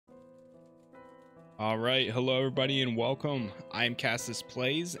All right, hello everybody and welcome. I'm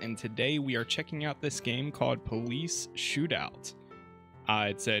Casasplays and today we are checking out this game called Police Shootout.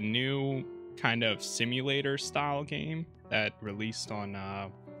 It's a new kind of simulator style game that released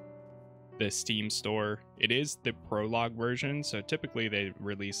on the Steam store. It is the prologue version, so typically they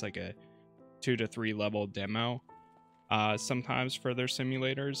release like a 2 to 3 level demo sometimes for their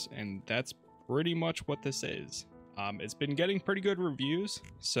simulators, and that's pretty much what this is. It's been getting pretty good reviews,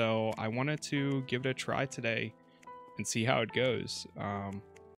 so I wanted to give it a try today and see how it goes.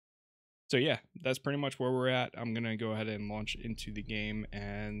 So yeah, that's pretty much where we're at. I'm gonna go ahead and launch into the game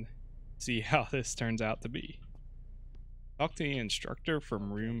and see how this turns out to be. Talk to the instructor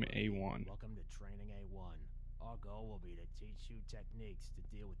from room A1. Welcome to training A1. Our goal will be to teach you techniques to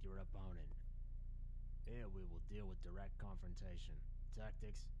deal with your opponent. Here we will deal with direct confrontation,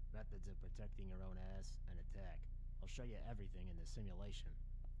 tactics, methods of protecting your own ass, and attack. I'll show you everything in the simulation.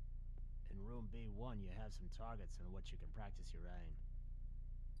 In room B1 you have some targets on which you can practice your aim.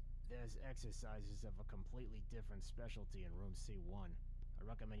 There's exercises of a completely different specialty in room C1. I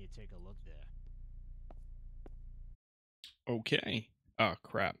recommend you take a look there. Okay. Oh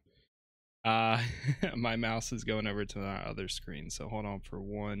crap. My mouse is going over to the other screen, so hold on for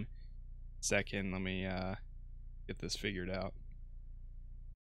 1 second. Let me get this figured out.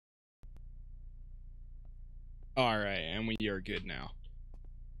 Alright, and we are good now.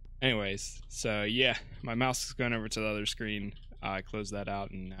 Anyways, so yeah, my mouse is going over to the other screen. I closed that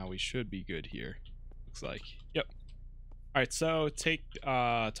out and now we should be good here. Looks like. Yep. Alright, so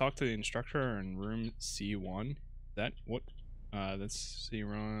talk to the instructor in room C1. That what? Let's see,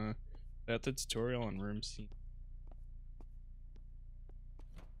 about the tutorial in room C.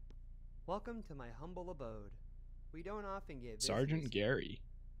 Welcome to my humble abode. We don't often get Sergeant visitors. Gary.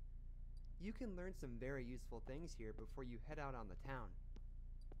 You can learn some very useful things here before you head out on the town.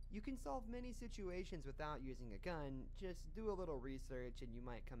 You can solve many situations without using a gun. Just do a little research and you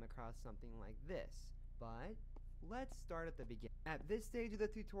might come across something like this. But let's start at the beginning. At this stage of the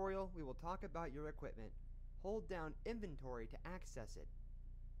tutorial, we will talk about your equipment. Hold down inventory to access it.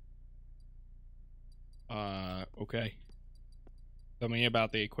 Okay. Tell me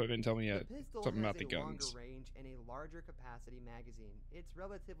about the equipment. Tell me The pistol something has about the a longer guns. range and a larger capacity magazine. It's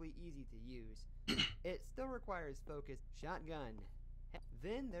relatively easy to use. It still requires focus. Shotgun.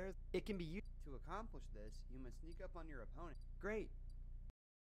 Then it can be used. To accomplish this, you must sneak up on your opponent. Great.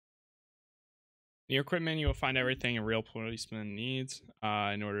 In your equipment, you will find everything a real policeman needs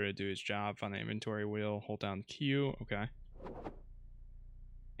in order to do his job. Find the inventory wheel, hold down Q. Okay.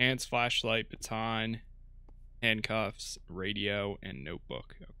 Hands, flashlight, baton, handcuffs, radio, and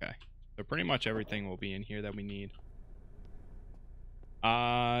notebook. Okay. So pretty much everything will be in here that we need.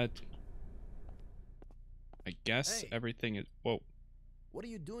 I guess Hey. everything is... Whoa. What are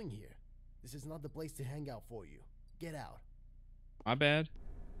you doing here? This is not the place to hang out for you. Get out. My bad.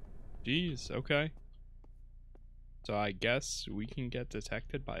 Jeez, okay. So I guess we can get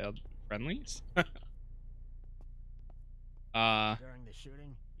detected by other friendlies? During the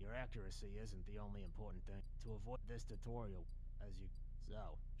shooting, your accuracy isn't the only important thing. To avoid this tutorial,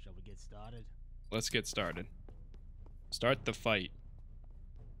 So, shall we get started? Let's get started. Start the fight.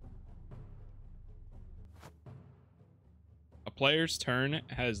 A player's turn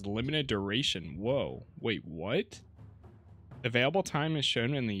has limited duration. Whoa. Wait, what? Available time is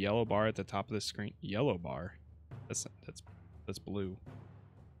shown in the yellow bar at the top of the screen. Yellow bar? That's blue.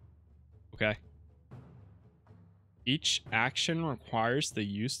 Okay. Each action requires the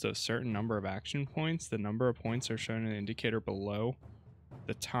use of a certain number of action points. The number of points are shown in the indicator below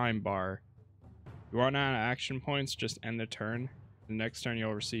the time bar. If you run out of action points, just end the turn. The next turn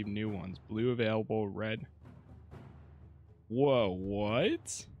you'll receive new ones. Blue available, red. Whoa,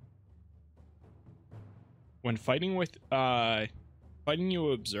 what? When fighting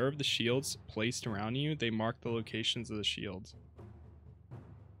you observe the shields placed around you. They mark the locations of the shields.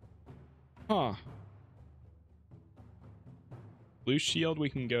 Huh. Blue shield, we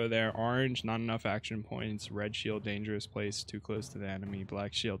can go there. Orange, not enough action points. Red shield, dangerous place, too close to the enemy.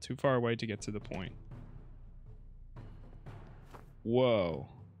 Black shield, too far away to get to the point. Whoa.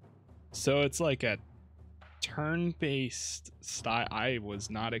 So it's like a turn-based style. I was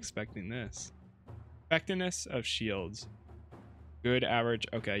not expecting this. Effectiveness of shields. Good, average.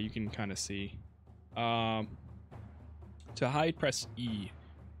 Okay, you can kind of see. To hide, press E.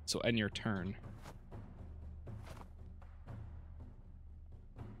 So end your turn.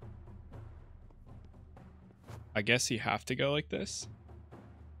 I guess you have to go like this.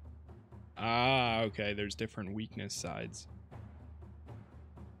 Ah, okay. There's different weakness sides.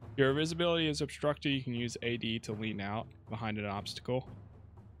 If your visibility is obstructed, you can use AD to lean out behind an obstacle.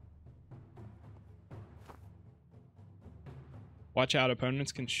 Watch out,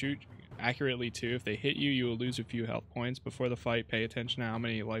 opponents can shoot accurately too. If they hit you, you will lose a few health points. Before the fight, pay attention to how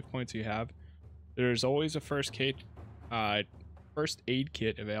many life points you have. There's always a first aid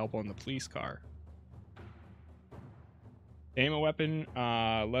kit available in the police car. Aim a weapon,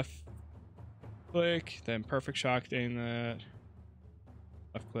 left click, then perfect shot to aim the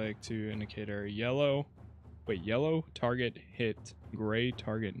left click to indicator yellow. Wait, yellow target hit, gray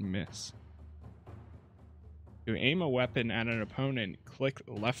target miss. To aim a weapon at an opponent, click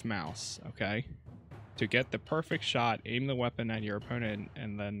left mouse, okay? To get the perfect shot, aim the weapon at your opponent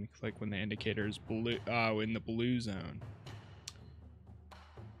and then click when the indicator is blue, in the blue zone.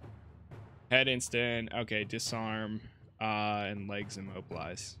 Head instant, okay, disarm, and legs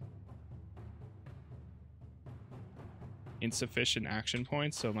immobilize. Insufficient action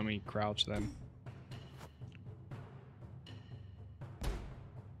points, so let me crouch them.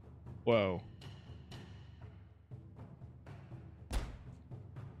 Whoa.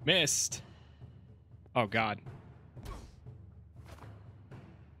 Missed. Oh god.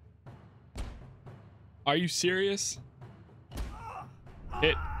 Are you serious?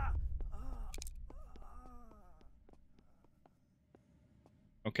 Hit.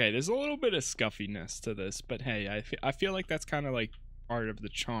 Okay, there's a little bit of scuffiness to this, but hey, I feel like that's kind of like part of the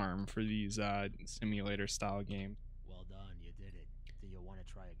charm for these simulator style games. Well done, you did it. Do you want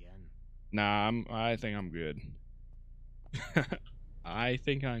to try again? Nah, I think I'm good. I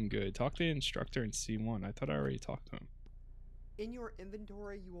think I'm good. Talk to the instructor in C1. I thought I already talked to him. In your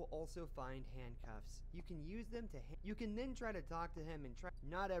inventory, you will also find handcuffs. You can use them to you can then try to talk to him and try.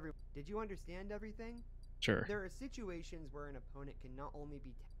 Not every. Did you understand everything? Sure. There are situations where an opponent can not only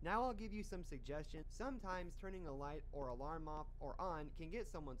be. Now I'll give you some suggestions. Sometimes turning a light or alarm off or on can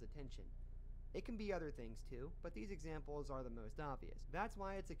get someone's attention. It can be other things too, but these examples are the most obvious. That's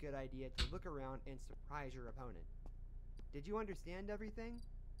why it's a good idea to look around and surprise your opponent. Did you understand everything?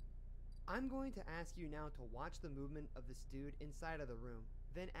 I'm going to ask you now to watch the movement of this dude inside of the room.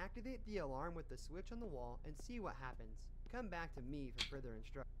 Then activate the alarm with the switch on the wall and see what happens. Come back to me for further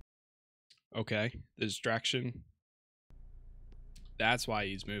instructions. Okay, the distraction. That's why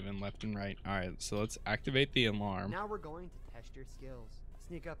he's moving left and right. Alright, so let's activate the alarm. Now we're going to test your skills.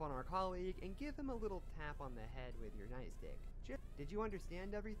 Sneak up on our colleague and give him a little tap on the head with your nightstick. Did you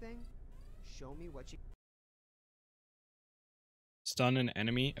understand everything? Show me what you... Stun an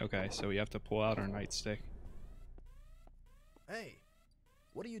enemy? Okay, so we have to pull out our nightstick. Hey,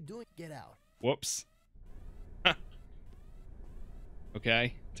 what are you doing? Get out. Whoops.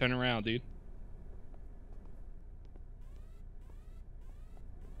 Okay, turn around, dude.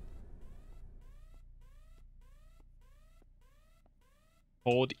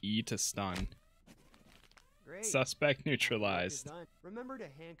 Hold E to stun. Great. Suspect Now the work is neutralized. done. Remember to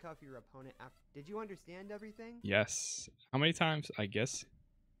handcuff your opponent after... Did you understand everything? Yes. How many times? I guess.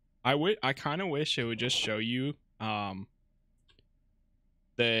 I kind of wish it would just show you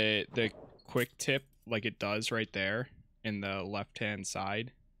the quick tip like it does right there in the left hand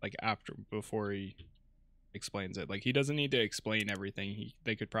side, like before he explains it. Like he doesn't need to explain everything.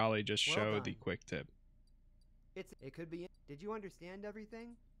 They could probably just Well show done. the quick tip It could be... Did you understand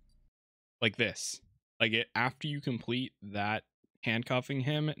everything? like this. Like it after you complete that handcuffing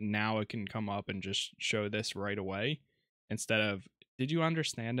him, now it can come up and just show this right away instead of did you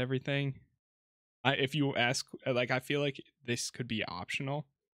understand everything? If you ask, like, I feel like this could be optional,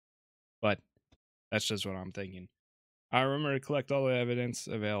 but that's just what I'm thinking. I remember to collect all the evidence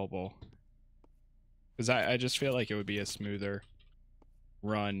available because I just feel like it would be a smoother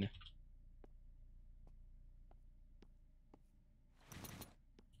run.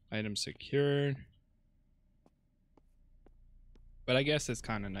 Item secured. But I guess it's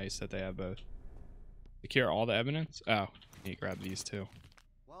kind of nice that they have both. Secure all the evidence? Oh, let me grab these too.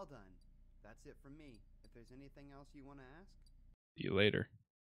 Well done. That's it from me. If there's anything else you want to ask? See you later.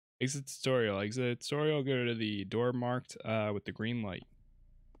 Exit tutorial. Exit tutorial, go to the door marked with the green light.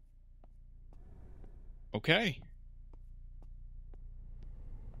 Okay.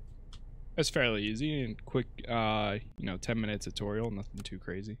 That's fairly easy and quick, 10-minute tutorial, nothing too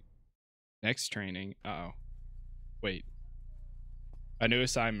crazy. Next training. Uh-oh. Wait. A new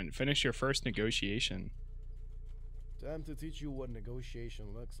assignment. Finish your first negotiation. Time to teach you what negotiation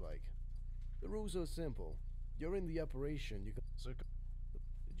looks like. The rules are simple. During the operation, you can...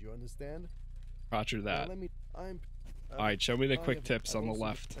 Did you understand? Roger that. Well, Alright, show me the quick tips on the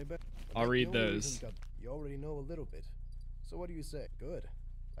left. I'll read those. You already know a little bit. So what do you say? Good.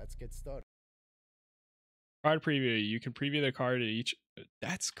 Let's get started. Card preview. You can preview the card at each.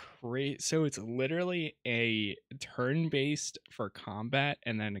 That's great. So it's literally a turn-based for combat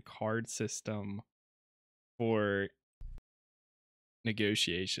and then a card system for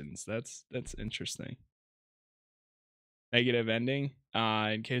Negotiations. That's interesting. Negative ending.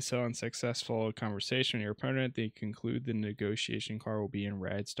 In case of unsuccessful conversation with your opponent, they conclude the negotiation card will be in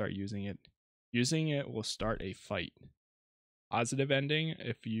red. Start using it. Using it will start a fight. Positive ending.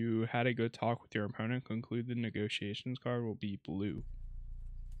 If you had a good talk with your opponent, conclude the negotiations card will be blue.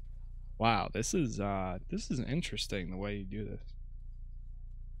 Wow, this is interesting the way you do this.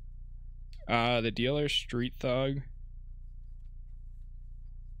 The dealer, street thug.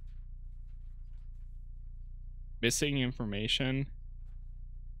 Missing information.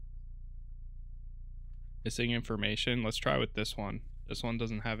 Missing information. Let's try with this one. This one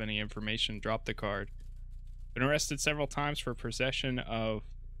doesn't have any information. Drop the card. Been arrested several times for possession of.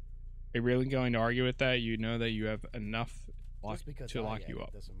 Are you really going to argue with that? You know that you have enough to lock you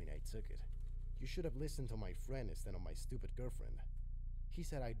up. Doesn't mean I took it. You should have listened to my friend instead of my stupid girlfriend. He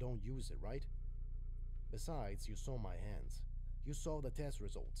said I don't use it, right? Besides, you saw my hands. You saw the test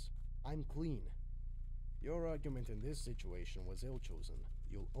results. I'm clean. Your argument in this situation was ill-chosen.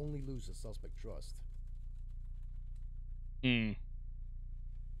 You'll only lose the suspect trust.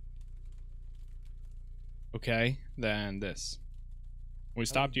 Okay, then this. We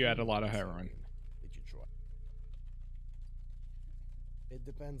stopped you at a lot of heroin. Did you try? It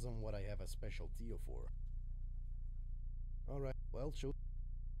depends on what I have a special deal for. Alright, well, shoot.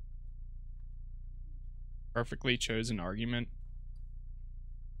 Perfectly chosen argument.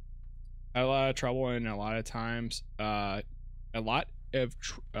 A lot of trouble and a lot of times.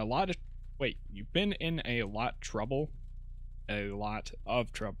 Wait, you've been in a lot of trouble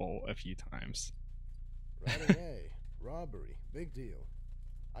a few times. Right away. Robbery. Big deal.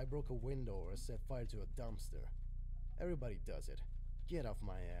 I broke a window or set fire to a dumpster. Everybody does it. Get off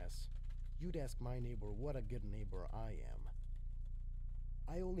my ass. You'd ask my neighbor what a good neighbor I am.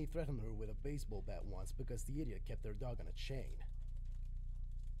 I only threatened her with a baseball bat once because the idiot kept their dog on a chain.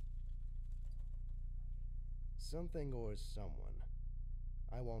 Something or someone.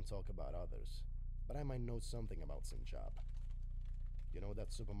 I won't talk about others, but I might know something about some job. You know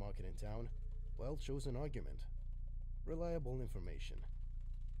that supermarket in town? Well, chosen argument. Reliable information.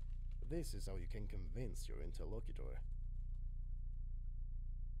 This is how you can convince your interlocutor.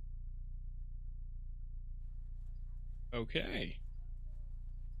 Okay.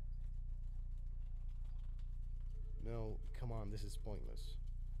 No, come on, this is pointless.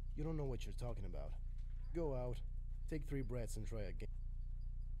 You don't know what you're talking about. Go out, take 3 breaths and try again.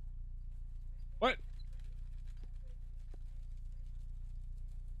 What?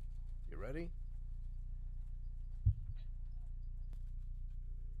 You ready?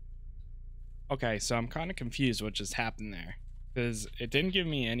 Okay, so I'm kind of confused what just happened there. Because it didn't give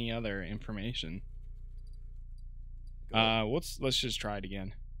me any other information. Let's just try it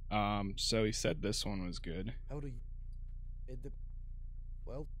again. So he said this one was good. How do you...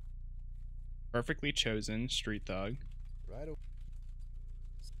 Well... Perfectly chosen, street thug. Right.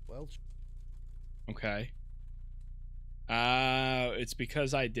 Well... Okay. It's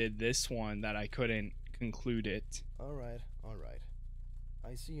because I did this one that I couldn't conclude it. Alright, alright.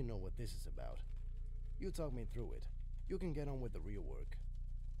 I see you know what this is about. You talk me through it. You can get on with the real work.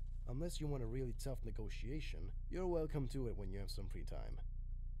 Unless you want a really tough negotiation, you're welcome to it when you have some free time.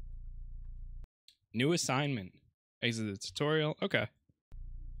 New assignment. Exit the tutorial. Okay.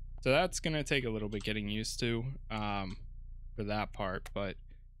 So that's gonna take a little bit getting used to for that part, but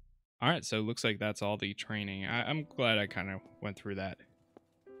alright, so it looks like that's all the training. I'm glad I kind of went through that.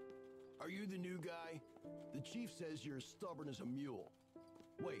 Are you the new guy? The chief says you're as stubborn as a mule.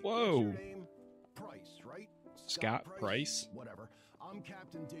 Wait, whoa. what's your name? Price, right? Scott Price? Whatever. I'm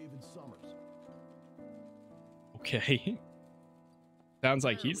Captain David Summers. Okay. Sounds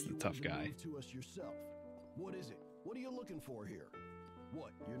like he's the tough guy. To us yourself. What is it? What are you looking for here?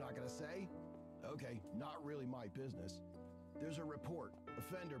 What, you're not gonna say? Okay, not really my business. There's a report, a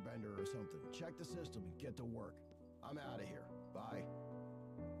fender bender or something. Check the system and get to work. I'm out of here. Bye.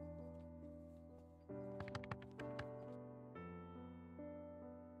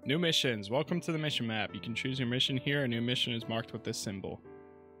 New missions. Welcome to the mission map. You can choose your mission here. A new mission is marked with this symbol.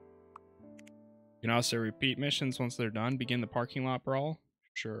 You can also repeat missions once they're done. Begin the parking lot brawl.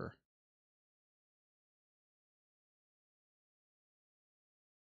 Sure.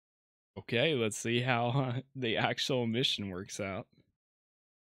 Okay, let's see how the actual mission works out.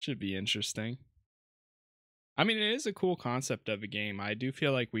 Should be interesting. I mean, it is a cool concept of a game. I do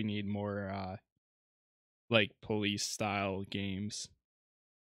feel like we need more like police style games.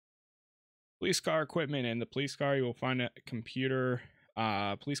 Police car equipment. In the police car, you will find a computer,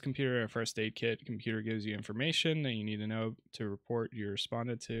 police computer, a first aid kit. Computer gives you information that you need to know to report you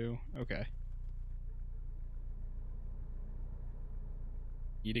responded to. Okay.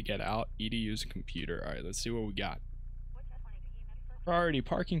 E to get out, E to use a computer. All right, let's see what we got. Priority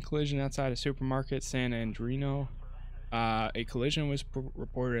parking collision outside a supermarket, San Adrino. A collision was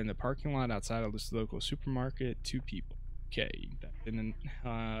reported in the parking lot outside of this local supermarket. 2 people. Okay, that didn't.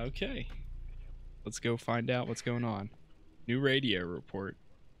 Okay, let's go find out what's going on. New radio report.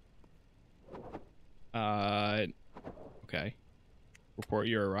 Okay. Report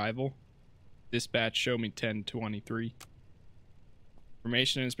your arrival. Dispatch, show me 1023.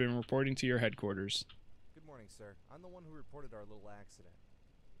 Information has been reporting to your headquarters. Good morning, sir. I'm the one who reported our little accident.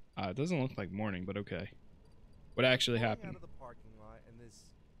 It doesn't look like morning, but okay. What actually happened? Out of the parking lot, and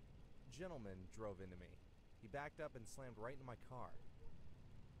this gentleman drove into me. He backed up and slammed right into my car.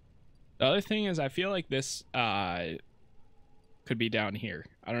 The other thing is, I feel like this could be down here.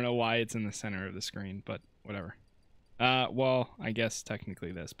 I don't know why it's in the center of the screen, but whatever. Well, I guess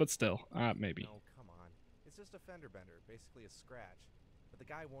technically this, but still, maybe. No, come on. It's just a fender bender, basically a scratch. But the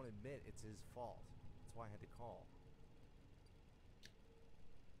guy won't admit it's his fault. That's why I had to call.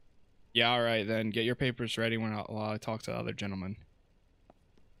 Yeah, all right, then get your papers ready while I talk to the other gentleman.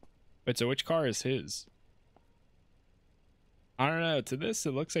 Wait, so which car is his? I don't know. To this,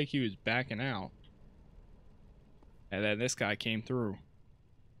 it looks like he was backing out. And then this guy came through.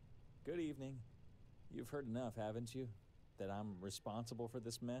 Good evening. You've heard enough, haven't you? That I'm responsible for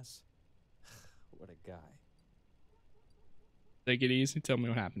this mess? What a guy. Take it easy. Tell me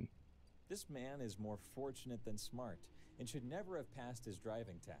what happened. This man is more fortunate than smart and should never have passed his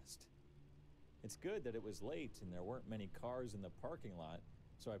driving test. It's good that it was late and there weren't many cars in the parking lot,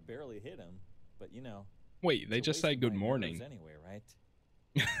 so I barely hit him, but you know. Wait, they just said good morning. Anyway, right?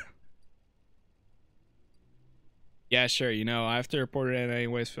 Yeah, sure. You know, I have to report it in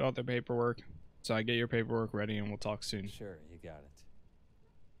anyways. Fill out the paperwork. So I get your paperwork ready and we'll talk soon. Sure, you got it.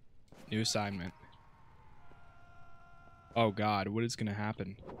 New assignment. Oh God, what is gonna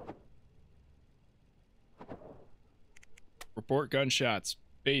happen? Report gunshots.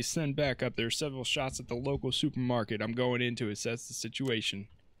 Base, send back up. There are several shots at the local supermarket. I'm going in to assess the situation.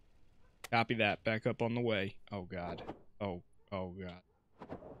 Copy that. Back up on the way. Oh God. Oh God.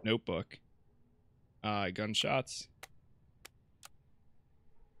 Notebook. Gunshots.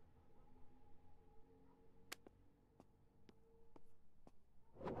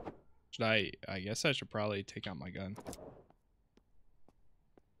 Should I guess I should probably take out my gun.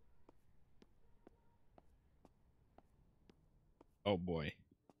 Oh boy.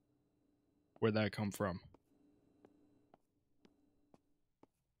 Where'd that come from?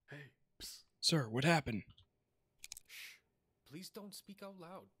 Hey, psst. Sir, what happened? Shh. Please don't speak out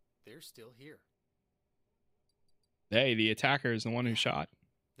loud. They're still here. Hey, the attacker is the one who shot.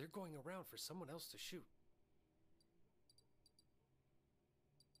 They're going around for someone else to shoot.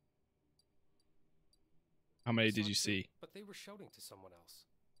 How many did you see? But they were shouting to someone else.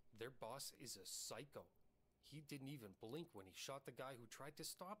 Their boss is a psycho. He didn't even blink when he shot the guy who tried to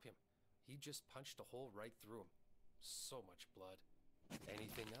stop him. He just punched a hole right through him. So much blood.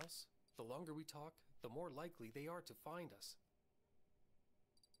 Anything else? The longer we talk, the more likely they are to find us.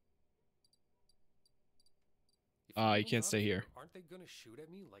 You can't stay here. Aren't they gonna shoot at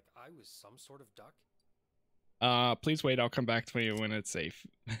me like I was some sort of duck? Please wait. I'll come back to you when it's safe.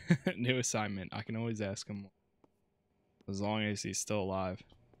 New assignment. I can always ask him. As long as he's still alive.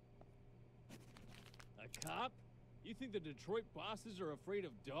 A cop? You think the Detroit bosses are afraid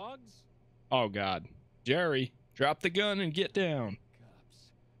of dogs? Oh God. Jerry, drop the gun and get down.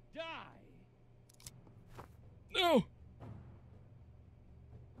 Cops. Die! No!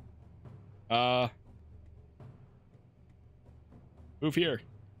 Move here.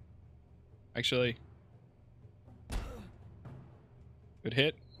 Actually. Good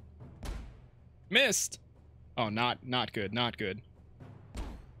hit. Missed! Oh, not good, not good.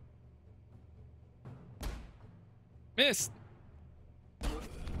 Missed!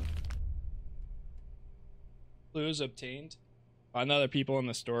 Clues obtained. Find other people in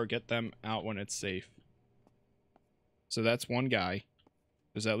the store, get them out when it's safe. So that's one guy.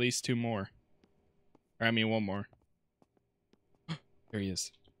 There's at least 2 more. Or I mean 1 more. There he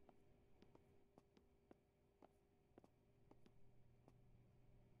is.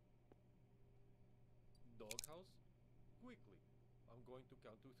 Doghouse? Quickly. I'm going to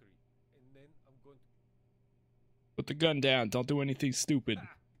count to 3. And then I'm going to... Put the gun down. Don't do anything stupid.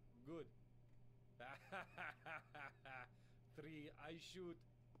 Ah, good. 3, I shoot.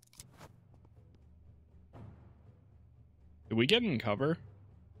 Did we get in cover?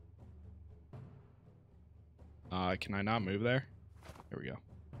 Can I not move there? There we go.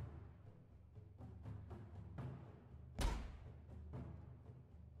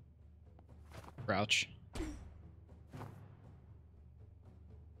 Crouch.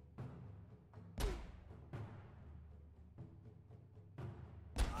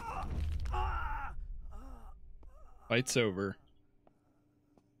 Fight's over.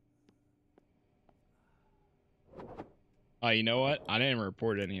 Oh, you know what? I didn't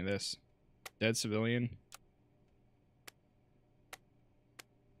report any of this. Dead civilian.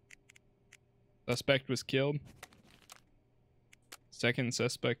 Suspect was killed. Second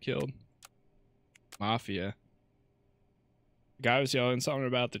suspect killed. Mafia. The guy was yelling something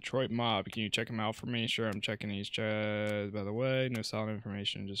about Detroit mob. Can you check him out for me? Sure, I'm checking these chats. By the way, no solid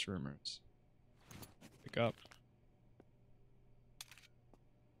information, just rumors. Pick up.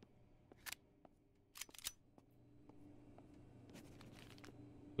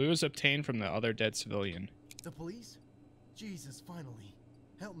 Clue was obtained from the other dead civilian. The police? Jesus, finally.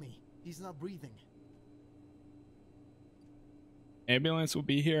 Help me. He's not breathing. Ambulance will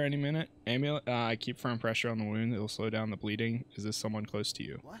be here any minute. Keep firm pressure on the wound. It'll slow down the bleeding. Is this someone close to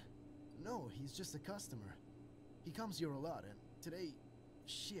you? What? No, he's just a customer. He comes here a lot, and today...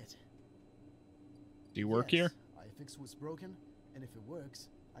 Shit. Do you work Yes, here? I fix what's broken, and if it works,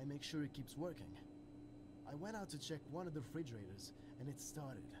 I make sure it keeps working. I went out to check one of the refrigerators, and it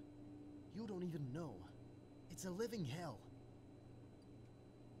started. You don't even know. It's a living hell.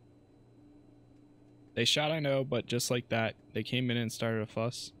 They shot, I know, but just like that, they came in and started a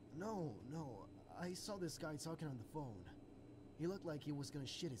fuss. No. I saw this guy talking on the phone. He looked like he was gonna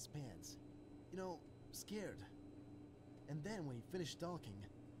shit his pants. You know, scared. And then when he finished talking,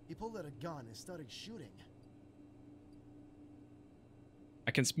 he pulled out a gun and started shooting.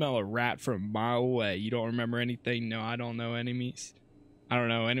 I can smell a rat from a mile away. You don't remember anything? No, I don't know enemies. I don't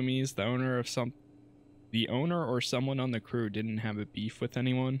know enemies. The owner or someone on the crew didn't have a beef with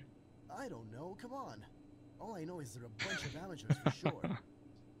anyone. I don't know. Come on. All I know is they're a bunch of amateurs for sure.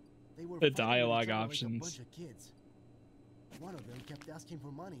 They were The fighting dialogue each other options. like a bunch of kids. One of them kept asking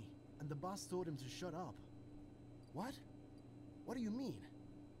for money, and the boss told him to shut up. What? What do you mean?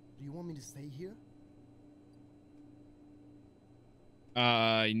 Do you want me to stay here?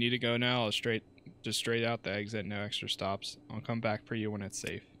 You need to go now. Just straight out the exit. No extra stops. I'll come back for you when it's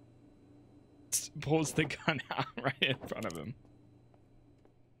safe. Pulls the gun out right in front of him.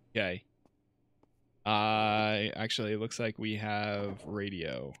 Okay. Actually, it looks like we have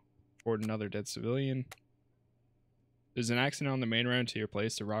radio. Report another dead civilian. There's an accident on the main road to your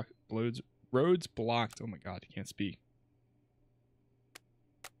place. The roads blocked. Oh my god, you can't speak.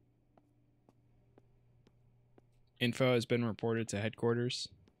 Info has been reported to headquarters.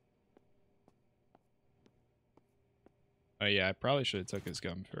 Oh yeah, I probably should have took his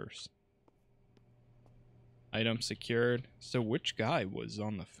gun first. Item secured. So which guy was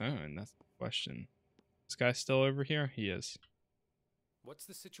on the phone? That's the question. This guy still over here? He is. What's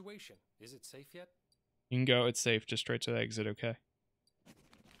the situation? Is it safe yet? You can go. It's safe. Just straight to the exit, okay?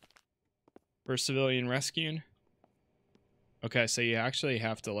 First civilian rescued. Okay, so you actually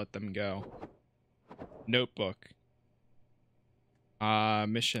have to let them go. Notebook.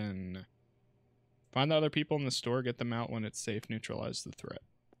 Mission. Find the other people in the store, get them out when it's safe, neutralize the threat.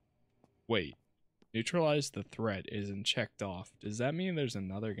 Wait. Neutralize the threat isn't checked off. Does that mean there's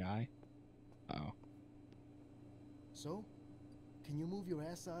another guy? Oh. So? Can you move your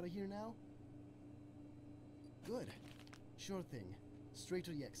ass out of here now? Good. Sure thing. Straight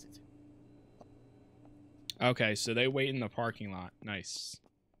to the exit. Okay, so they wait in the parking lot. Nice.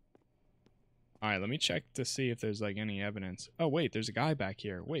 Alright, let me check to see if there's like any evidence. Oh wait, there's a guy back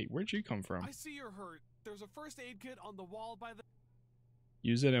here. Wait, where'd you come from? I see you're hurt. There's a first aid kit on the wall by the...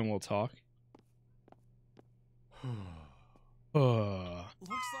 Use it and we'll talk. Looks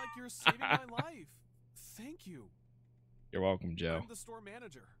like you're saving my life. Thank you. You're welcome, Joe. I'm the store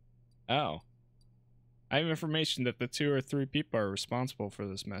manager. Oh. I have information that the 2 or 3 people are responsible for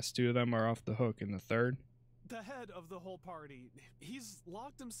this mess. 2 of them are off the hook, and the third? The head of the whole party. He's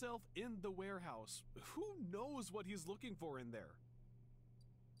locked himself in the warehouse. Who knows what he's looking for in there?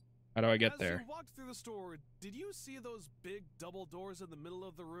 How do I get As there? you walked through the store, did you see those big double doors in the middle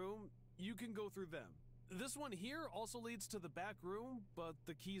of the room? You can go through them. This one here also leads to the back room, but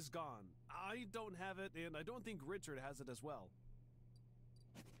the key's gone. I don't have it, and I don't think Richard has it as well.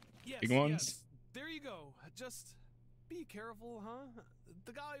 Yes, Big ones? yes. There you go. Just be careful, huh?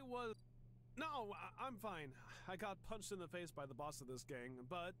 The guy was... No, I'm fine. I got punched in the face by the boss of this gang,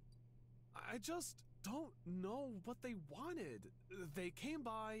 but I just don't know what they wanted. They came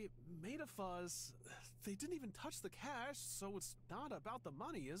by, made a fuss. They didn't even touch the cash, so it's not about the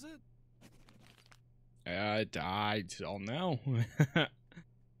money, is it? I don't know.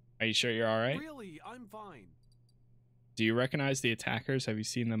 Are you sure you're alright? Really, I'm fine. Do you recognize the attackers? Have you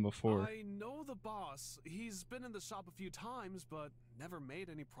seen them before? I know the boss. He's been in the shop a few times, but never made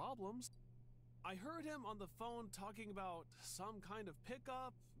any problems. I heard him on the phone talking about some kind of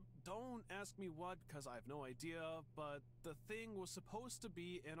pickup, don't ask me what, because I have no idea, but the thing was supposed to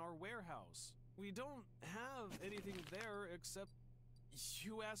be in our warehouse. We don't have anything there except...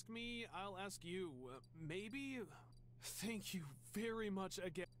 You ask me, I'll ask you. Maybe? Thank you very much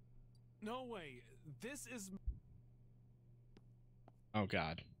again. No way. This is... Oh,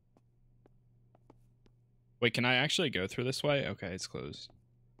 God. Wait, can I actually go through this way? Okay, it's closed.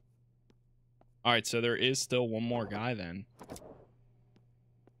 Alright, so there is still one more guy then.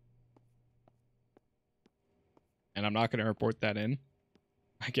 And I'm not going to report that in,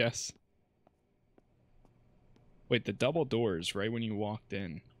 I guess. Wait, the double doors right when you walked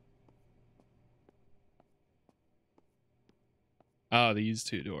in. Oh, these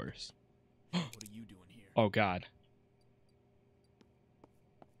two doors. What are you doing here? Oh, God.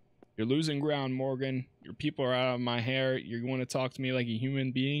 You're losing ground, Morgan. Your people are out of my hair. You're going to talk to me like a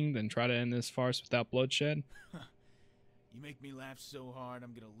human being, then try to end this farce without bloodshed? You make me laugh so hard,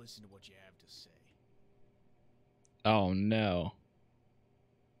 I'm gonna listen to what you have to say. Oh, no.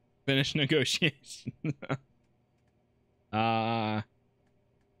 Finish negotiation. Press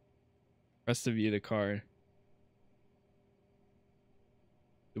to view the card.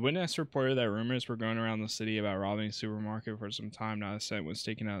 The witness reported that rumors were going around the city about robbing a supermarket for some time. Not a cent was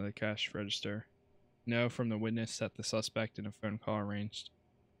taken out of the cash register. No from the witness that the suspect in a phone call arranged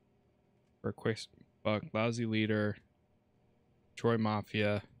for a quick buck. Lousy leader. Troy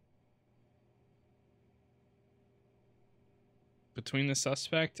Mafia. Between the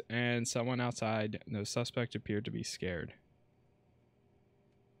suspect and someone outside, the suspect appeared to be scared.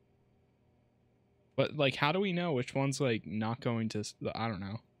 But, like, how do we know which one's, like, not going to... I don't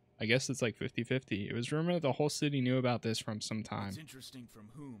know. I guess it's, like, 50-50. It was rumored that the whole city knew about this from some time. It's interesting from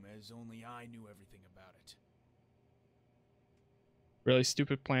whom, as only I knew everything about it. Really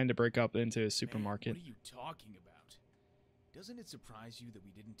stupid plan to break up into a supermarket. Man, what are you talking about? Doesn't it surprise you that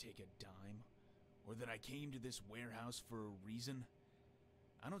we didn't take a dime? Or that I came to this warehouse for a reason?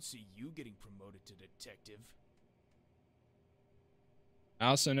 I don't see you getting promoted to detective. I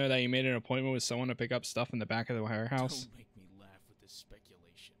also know that you made an appointment with someone to pick up stuff in the back of the warehouse. Don't make me laugh with this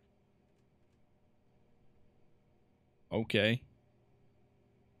speculation. Okay.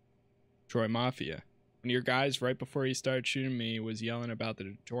 Detroit Mafia. One of your guys, right before he started shooting me, was yelling about the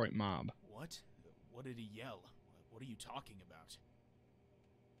Detroit mob. What? What did he yell? What are you talking about?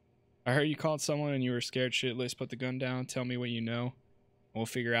 I heard you called someone and you were scared shitless. Put the gun down. Tell me what you know. We'll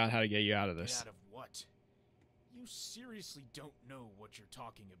figure out how to get you out of this. Get out of what? You seriously don't know what you're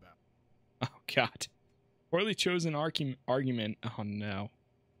talking about. Oh, God. Poorly chosen argument. Oh, no.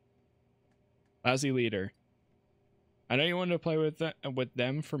 Lousy leader. I know you wanted to play with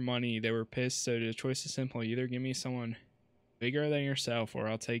them for money. They were pissed, so the choice is simple. Either give me someone bigger than yourself, or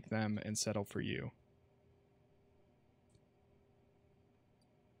I'll take them and settle for you.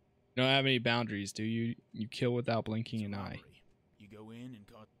 You don't have any boundaries, do you? You kill without blinking an eye. You go in and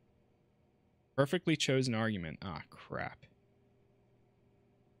cause... Perfectly chosen argument. Ah, crap.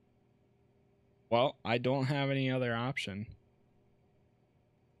 Well, I don't have any other option.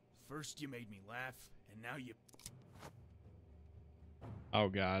 First you made me laugh, and now you... Oh,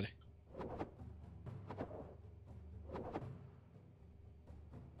 God.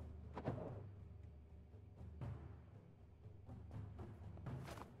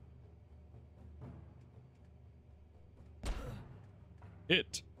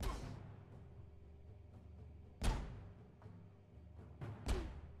 Hit.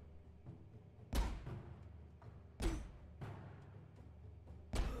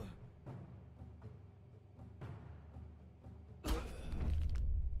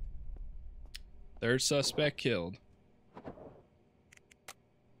 Third suspect killed.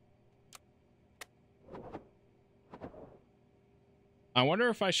 I wonder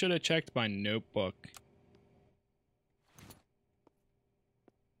if I should have checked my notebook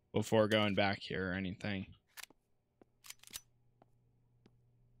before going back here or anything.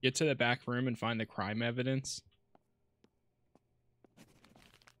 Get to the back room and find the crime evidence.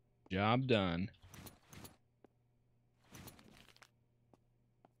 Job done.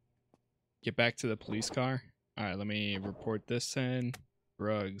 Get back to the police car. Alright, let me report this in.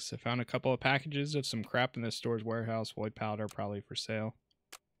 Drugs. I found a couple of packages of some crap in the store's warehouse. White powder, probably for sale.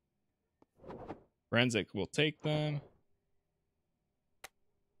 Forensic will take them.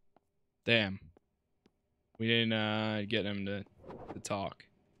 Damn. We didn't get him to talk.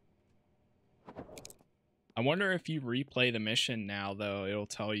 I wonder if you replay the mission now, though, it'll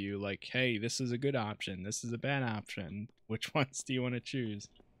tell you, like, hey, this is a good option. This is a bad option. Which ones do you want to choose?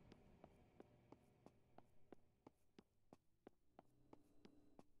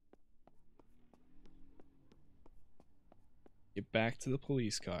 Get back to the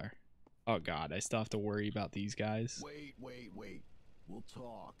police car. Oh god, I still have to worry about these guys. Wait. We'll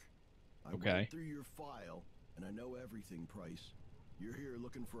talk. I Okay. went through your file, and I know everything, Price. You're here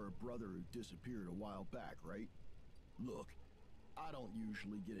looking for a brother who disappeared a while back, right? Look, I don't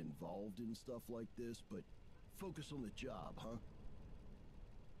usually get involved in stuff like this, but focus on the job, huh?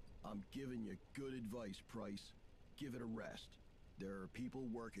 I'm giving you good advice, Price. Give it a rest. There are people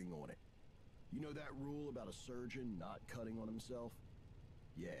working on it. You know that rule about a surgeon not cutting on himself?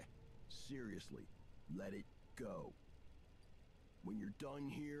 Yeah, seriously, let it go. When you're done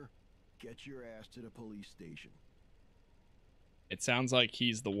here, get your ass to the police station. It sounds like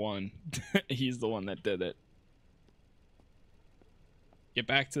he's the one. He's the one that did it. Get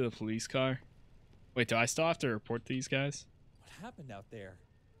back to the police car. Wait, do I still have to report these guys? What happened out there?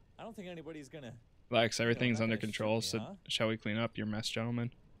 I don't think anybody's gonna... Lex, everything's not under gonna shoot control, me, so huh? shall we clean up your mess,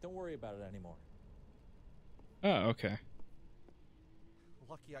 gentlemen? Don't worry about it anymore. Oh, okay.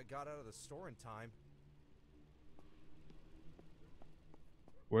 Lucky I got out of the store in time.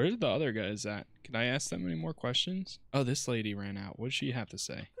 Where's the other guys at? Can I ask them any more questions? Oh, this lady ran out. What does she have to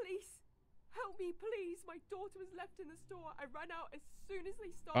say? Police, help me, please. My daughter was left in the store. I ran out as soon as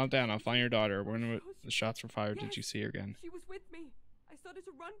they started. Calm down. I'll find your daughter. When Oh, the shots were fired, yes, did you see her again? She was with me. I started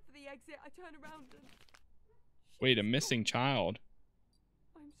to run for the exit. I turned around and... Wait, a missing child.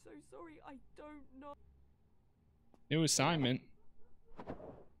 I'm so sorry. I don't know. New assignment.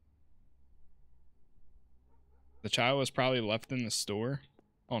 The child was probably left in the store.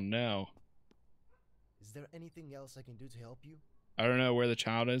 Oh no. Is there anything else I can do to help you? I don't know where the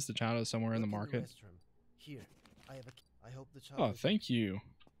child is. The child is somewhere in the market. Here, I have a. I hope the child. Oh, thank you.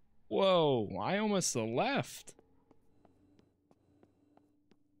 Whoa, I almost left.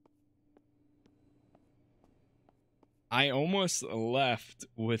 I almost left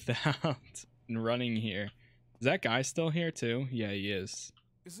without running here. Is that guy still here too? Yeah, he is.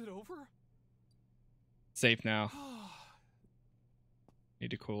 Is it over? Safe now.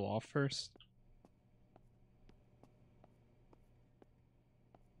 Need to cool off first.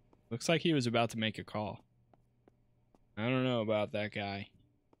 Looks like he was about to make a call. I don't know about that guy.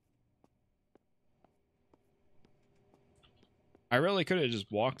 I really could have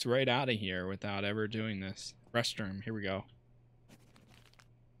just walked right out of here without ever doing this. Restroom, here we go.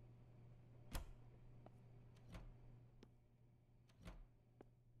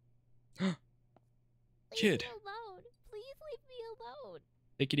 Kid. Leave me alone. Please leave me alone.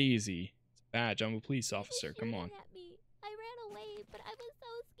 Take it easy. It's a badge. I'm a police officer. Come on. At me. I ran away, but I was so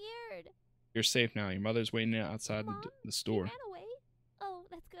scared. You're safe now. Your mother's waiting outside Mom, the store. She ran away? Oh,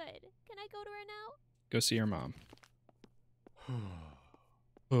 that's good. Can I go to her now? Go see your mom.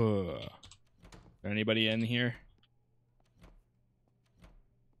 Is there anybody in here?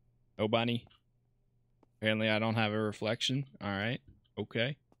 Nobody? Apparently I don't have a reflection. Alright.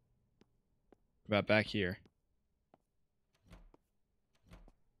 Okay. What about back here?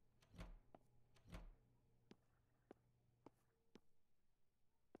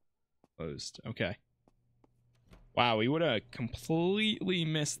 Closed. Okay. Wow, we would have completely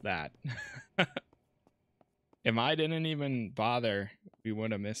missed that. If I didn't even bother, we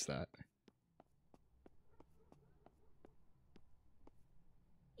would have missed that.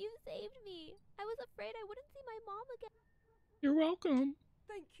 You saved me. I was afraid I wouldn't see my mom again. You're welcome.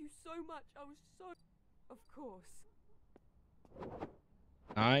 Thank you so much. I was so... Of course.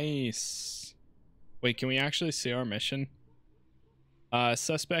 Nice. Wait, can we actually see our mission?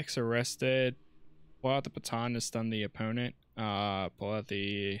 Suspects arrested. Pull out the baton to stun the opponent. Pull out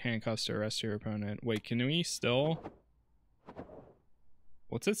the handcuffs to arrest your opponent. Wait, can we still...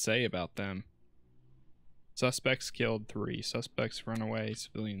 What's it say about them? Suspects killed 3. Suspects run away.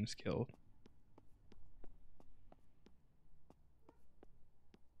 Civilians killed.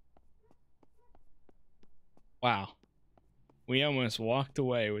 Wow. We almost walked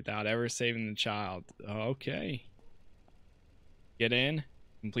away without ever saving the child. Okay. Get in.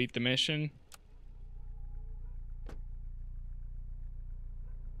 Complete the mission.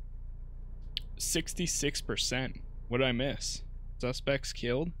 %66%. What did I miss? Suspects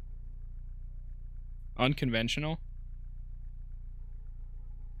killed? Unconventional?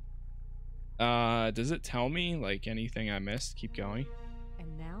 Does it tell me like anything I missed? Keep going.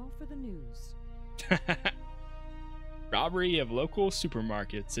 And now for the news. Robbery of local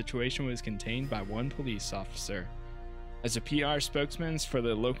supermarket. Situation was contained by 1 police officer. As a PR spokesman for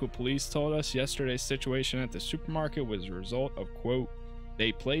the local police told us, yesterday's situation at the supermarket was a result of, quote,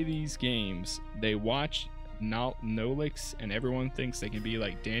 they play these games, they watch Nolix, and everyone thinks they can be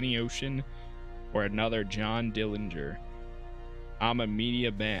like Danny Ocean or another John Dillinger. I'm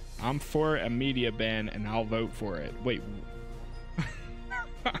for a media ban and I'll vote for it. Wait,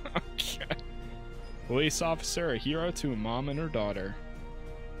 Okay. Police officer, a hero to a mom and her daughter.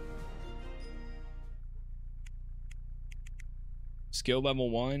 Skill level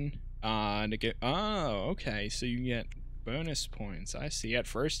 1. To get, oh, okay. So you get bonus points. I see. At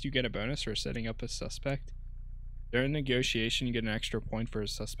first, you get a bonus for setting up a suspect. During negotiation, you get an extra point for a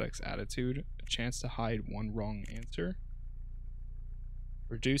suspect's attitude. A chance to hide one wrong answer.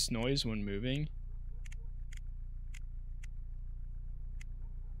 Reduce noise when moving.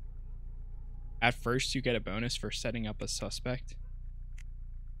 At first, you get a bonus for setting up a suspect.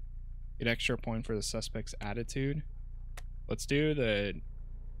 Get extra point for the suspect's attitude. Let's do the,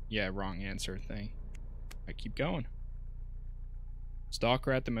 wrong answer thing. I keep going.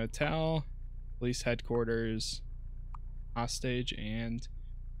 Stalker at the motel, police headquarters, hostage, and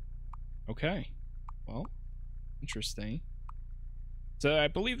okay. Well, interesting. So I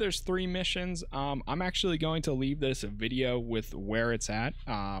believe there's 3 missions. I'm actually going to leave this video with where it's at.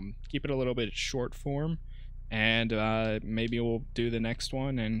 Keep it a little bit short form, and maybe we'll do the next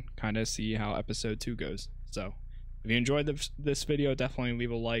one and kind of see how episode 2 goes. So if you enjoyed this video, definitely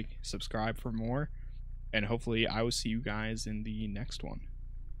leave a like, subscribe for more, and hopefully I will see you guys in the next one.